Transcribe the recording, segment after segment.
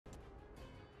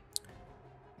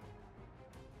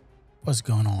What's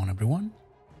going on, everyone?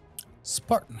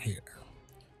 Spartan here,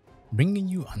 bringing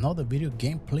you another video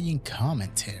gameplay and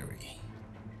commentary.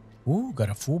 Ooh, got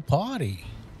a full party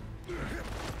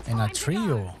and a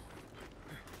trio.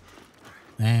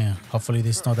 Man, hopefully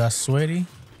this not that sweaty.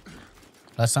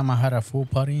 Last time I had a full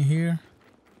party in here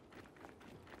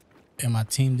and my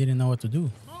team didn't know what to do.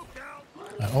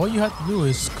 All you have to do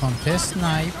is contest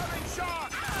snipe.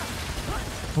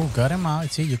 Oh, got him out.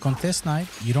 See, you contest snipe.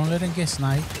 You don't let him get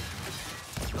sniped.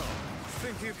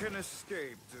 Think you can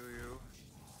escape, do you?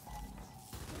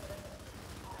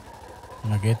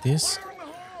 I'm gonna get this.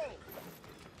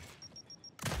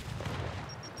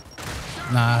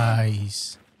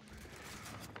 Nice.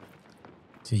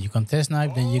 See, you contest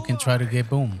snipe, then you can try to get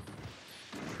boom.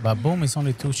 But boom is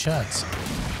only 2 shots.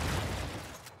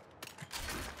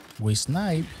 With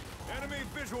snipe,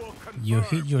 you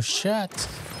hit your shot,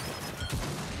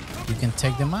 you can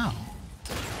take them out.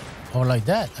 Or like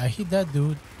that. I hit that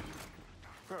dude.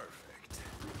 Perfect.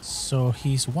 So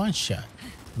he's 1 shot.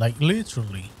 Like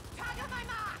literally.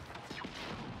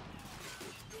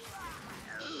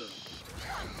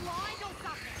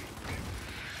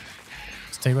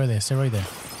 Stay right there. Stay right there.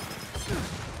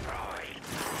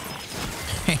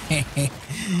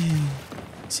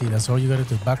 See, that's all you gotta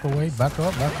do. Back away. Back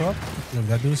up. Back up. Look,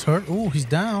 that dude's hurt. Ooh, he's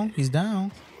down. He's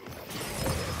down.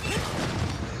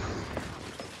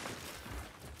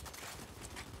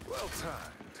 Well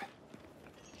timed.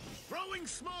 Throwing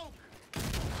smoke.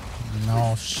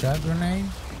 No shot grenade.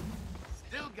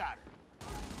 Still got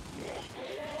it.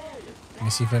 Let me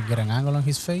see if I can get an angle on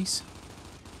his face.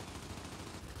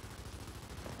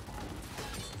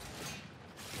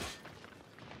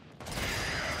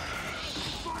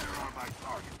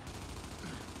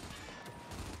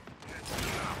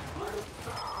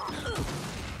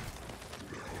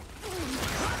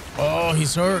 Oh,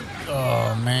 he's hurt.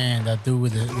 Oh man, that dude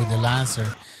with the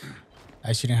lancer.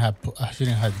 I shouldn't have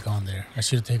gone there. I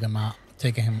should have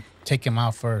take him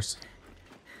out first.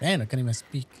 Man, I can't even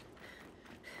speak.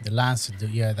 The lancer, dude,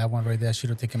 yeah, that one right there. I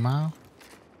should have taken him out,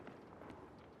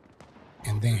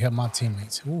 and then help my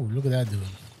teammates. Ooh, look at that dude.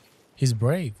 He's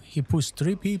brave. He pushed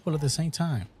 3 people at the same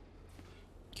time.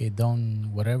 Okay,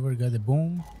 done. Whatever. Got the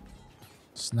boom.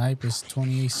 Snipe is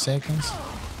 28 seconds.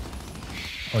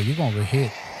 Oh, you're gonna be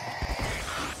hit.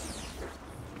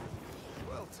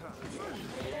 Well timed.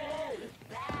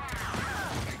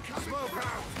 Smoke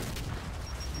out.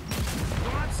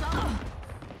 Want some?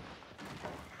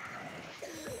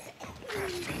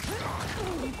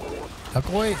 Duck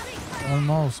away.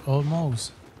 Almost.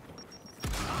 Almost.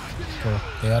 Cool.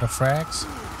 They out of frags.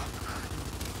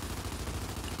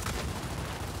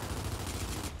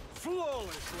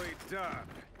 Flawlessly done.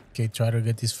 Okay, try to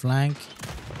get this flank.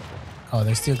 Oh,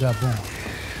 they still got boom. Not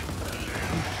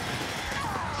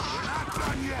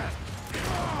done yet.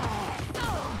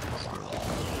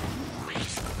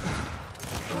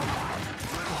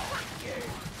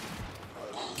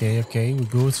 Okay, we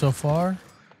good so far.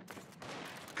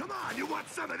 Come on, you want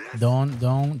some of this?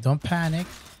 Don't panic.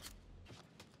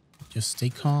 Just stay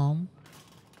calm.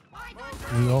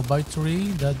 We all by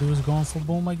 3. That dude's going for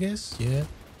boom, I guess. Yeah.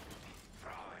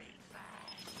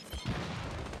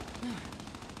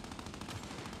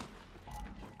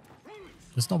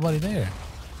 There's nobody there.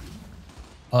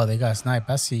 Oh, they got snipe.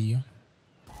 I see you.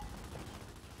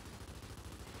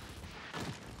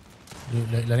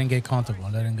 Let him get comfortable.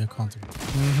 Let him get comfortable.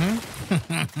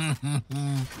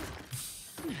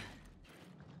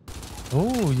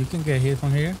 Oh, you can get hit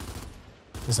from here.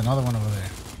 There's another one over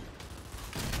there.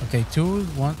 Okay, 2,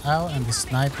 1 out, and the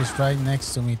sniper's right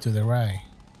next to me to the right.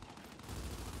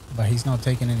 But he's not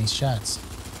taking any shots.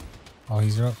 Oh,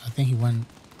 he's up. I think he went.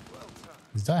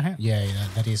 Is that him? Yeah,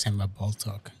 that is him by ball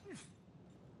talk.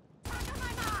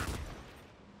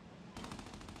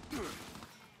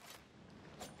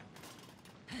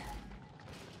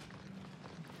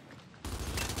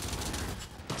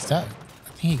 Is that? I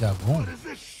think he got boom. What is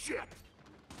this shit?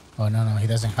 Oh, no, he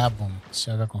doesn't have boom.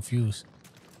 So I got confused.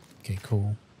 Okay,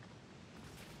 cool.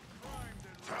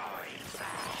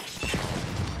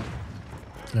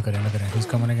 Look at him. He's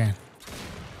coming again.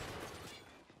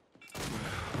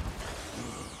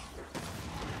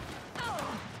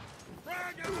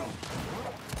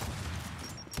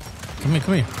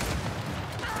 Come here.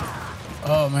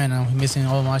 Oh man, I'm missing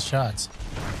all my shots.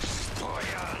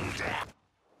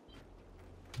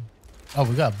 Oh,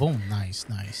 we got boom. Nice.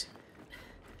 I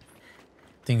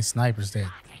think sniper's dead.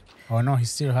 Oh no, he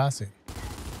still has it.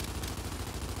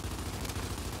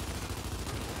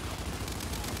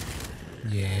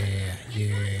 Yeah.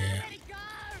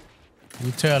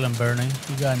 You tell him, Bernie.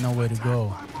 You got nowhere to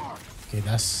go. Okay,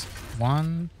 that's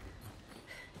 1.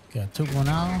 Okay, I took one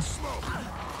out.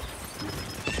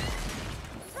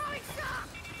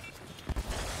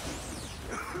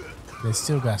 They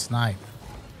still got sniped.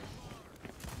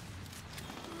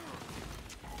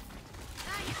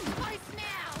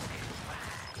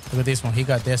 Look at this one. He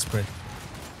got desperate.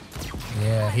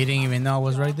 Yeah, he didn't even know I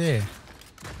was right there.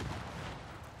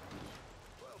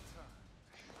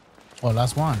 Oh,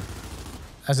 last one.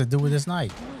 Has to do with the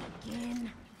snipe.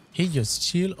 He just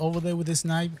chilled over there with the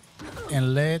snipe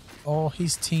and let all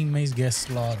his teammates get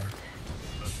slaughtered.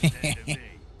 You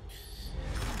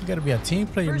gotta be a team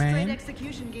player, First-rate man.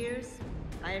 execution, Gears.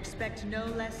 I expect no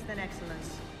less than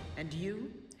excellence, and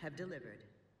you have delivered.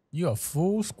 You're a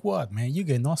full squad, man. You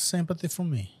get no sympathy from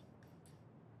me.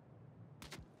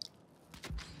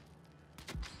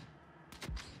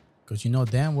 Because you know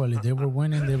damn well if they were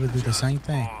winning, they would do the same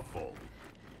thing.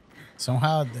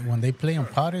 Somehow, when they play on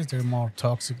parties, they're more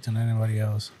toxic than anybody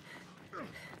else.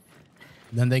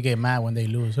 Then they get mad when they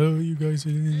lose. Oh, you guys,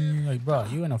 like, bro,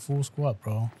 you in a full squad,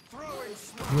 bro.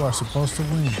 You are supposed to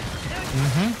win.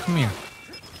 Come here.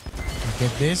 You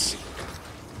get this.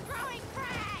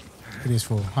 It is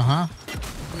full. Oh,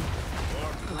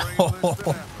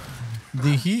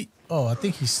 did he? Oh, I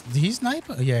think he's. Did he snipe?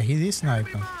 Yeah, he did snipe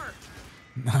him.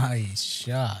 Nice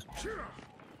shot.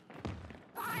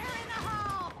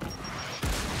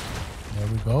 There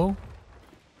we go.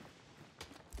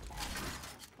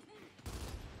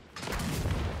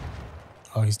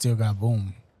 Oh, he still got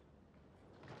boom.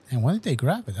 And when did they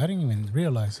grab it? I didn't even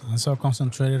realize. I'm so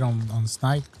concentrated on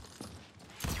snipe.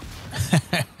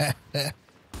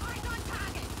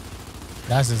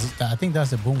 I think that's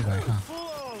the boom guy, huh?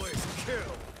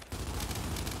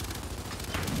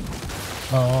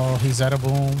 Oh, he's at a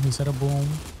boom. He's at a boom.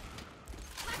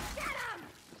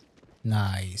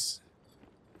 Nice.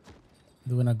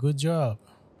 Doing a good job.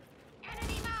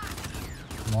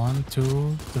 1,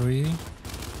 2, 3.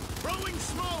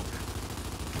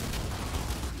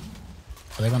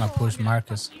 Oh, they're gonna push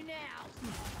Marcus.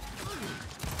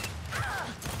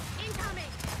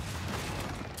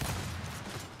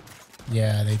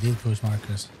 Yeah, they did push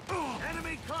Marcus.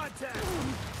 Enemy contact.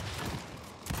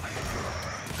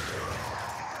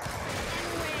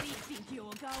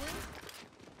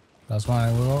 Last one,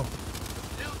 I will.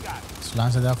 Just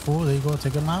lance that fool. There you go.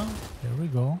 Take him out. There we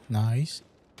go. Nice.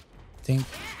 Think.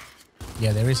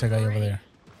 Yeah, there is a guy over there.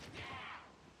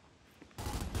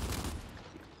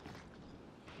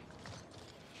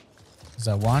 Is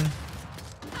that one?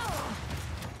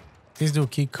 This dude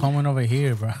keep coming over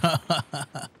here, bro.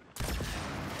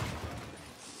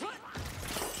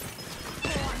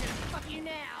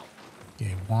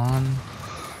 Okay, one.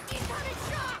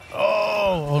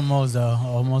 Oh,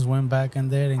 almost went back in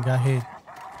there and got hit.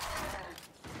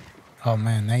 Oh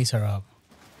man, nades are up.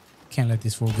 Can't let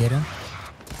this fool get him.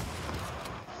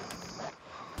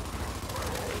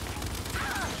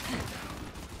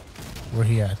 Where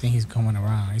he at? I think he's coming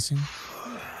around. Isn't he?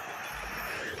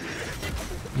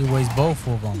 He weighs both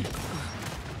of them.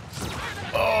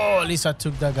 Oh, at least I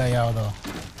took that guy out though.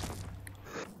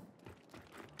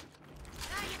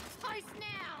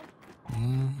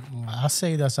 I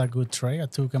say that's a good trade. I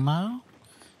took him out.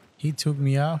 He took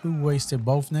me out. We wasted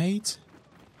both nades.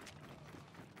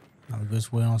 Now we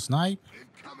just went on snipe.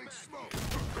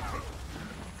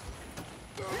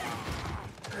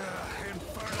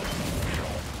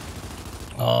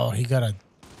 Oh, he got a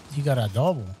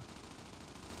double.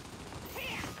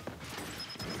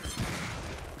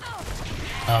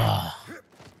 Ah.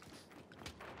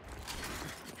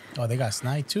 Oh, they got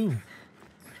sniped too.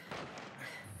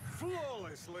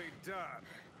 Flawlessly done.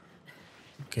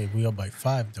 Okay, we up by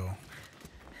 5 though.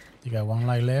 They got one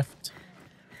light left.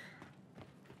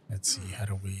 Let's see, how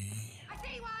do we...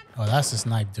 Oh, that's a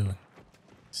snipe, dude.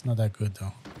 It's not that good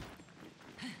though.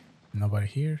 Nobody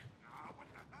here.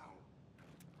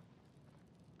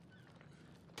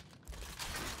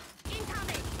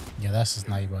 Yeah, that's a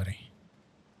snipe, buddy.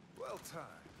 Well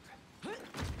timed.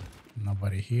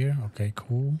 Nobody here. Okay,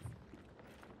 cool.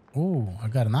 Ooh, I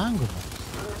got an angle.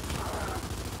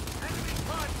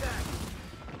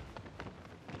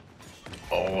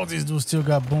 Oh, this dude still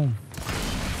got boom.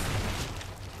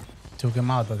 Took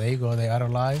him out, but there you go. They out of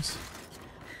lives.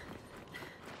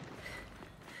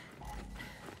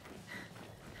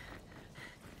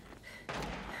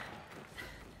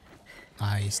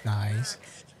 Nice, nice.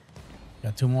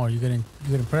 Got 2 more. You getting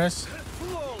press?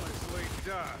 Flawlessly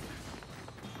done.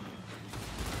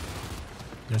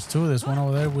 There's 2. There's one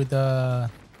over there with the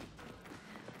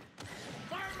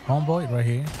homeboy right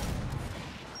here.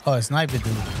 Oh, a sniper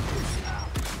dude.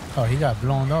 Oh, he got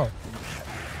blown up.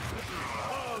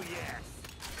 Oh yes.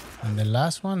 And the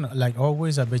last one, like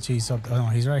always, I bet you he's up. Oh, no,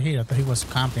 he's right here. I thought he was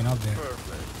camping up there.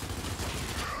 Perfect.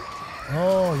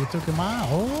 Oh, you took him out.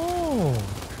 Oh.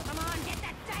 Come on, get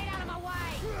that sight out of my way!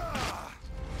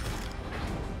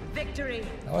 Victory.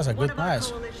 That was a One good of our match.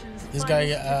 coalition's This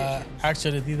guy finest traditions.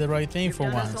 actually did the right thing You've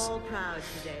for done us once. all proud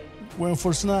today. Went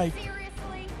for snipe.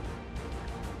 Seriously?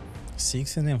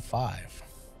 6 and then 5.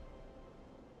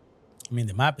 I mean,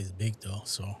 the map is big though,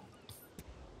 so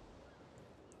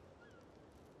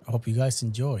I hope you guys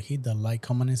enjoy. Hit that like,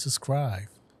 comment, and subscribe.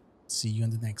 See you in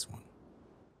the next one.